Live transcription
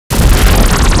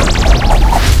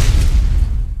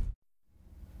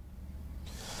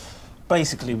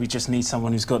Basically, we just need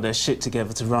someone who's got their shit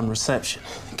together to run reception.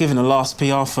 Given the last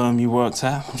PR firm you worked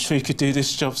at, I'm sure you could do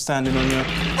this job standing on your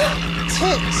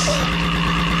tits.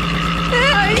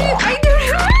 I don't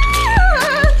know.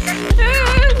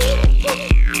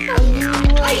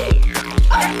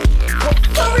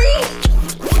 Sorry.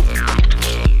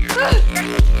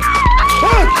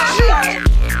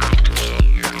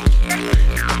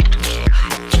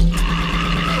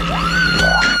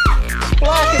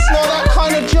 Black, it's not that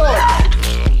kind of job.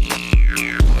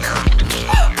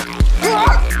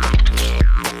 Stop!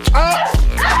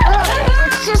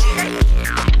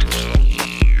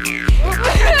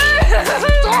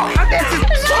 This is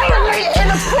totally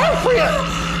inappropriate!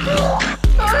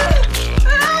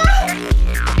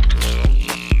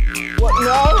 What,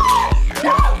 no?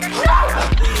 No!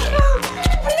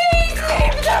 Please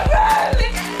leave the room!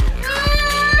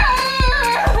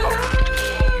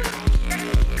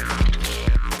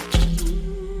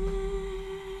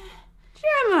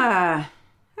 Gemma,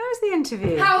 how was the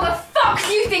interview? How the fuck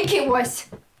do you think it was?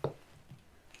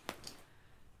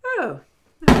 Oh,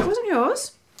 it wasn't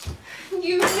yours.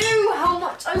 You knew how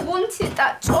much I wanted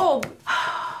that job.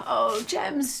 Oh,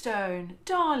 Gemstone,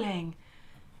 darling.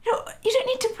 You don't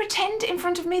need to pretend in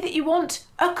front of me that you want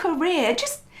a career.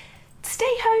 Just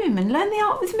stay home and learn the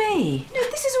art with me. No,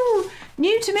 this is all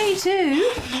new to me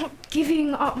too. I'm not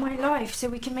giving up my life so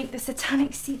we can make the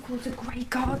satanic sequel to Grey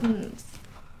Gardens.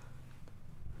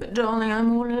 But darling,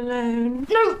 I'm all alone.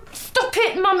 No, stop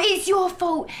it, Mum. It's your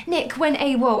fault. Nick went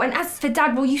AWOL. And as for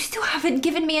Dad, well, you still haven't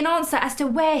given me an answer as to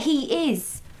where he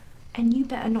is. And you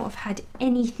better not have had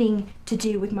anything to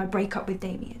do with my breakup with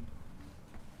Damien.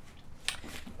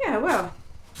 Yeah, well,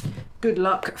 good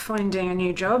luck finding a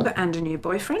new job and a new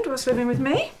boyfriend whilst living with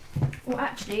me. Well,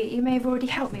 actually, you may have already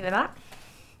helped me with that.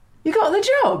 You got the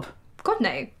job? God,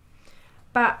 no.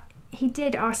 But he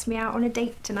did ask me out on a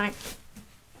date tonight.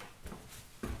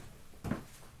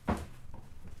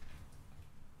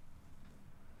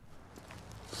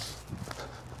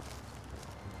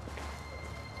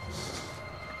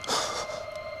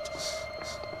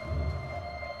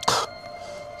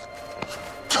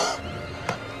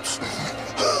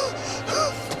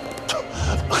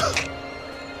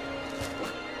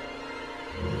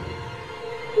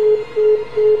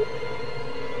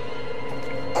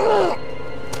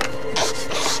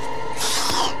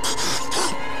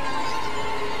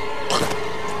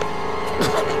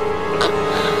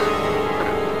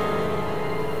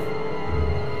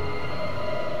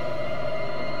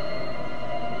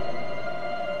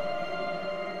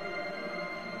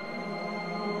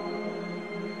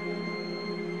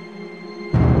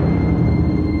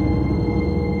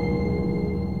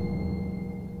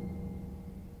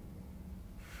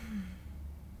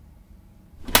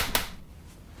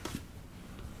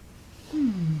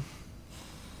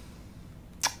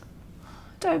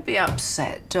 Don't be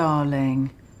upset,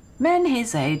 darling. Men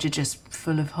his age are just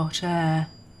full of hot air.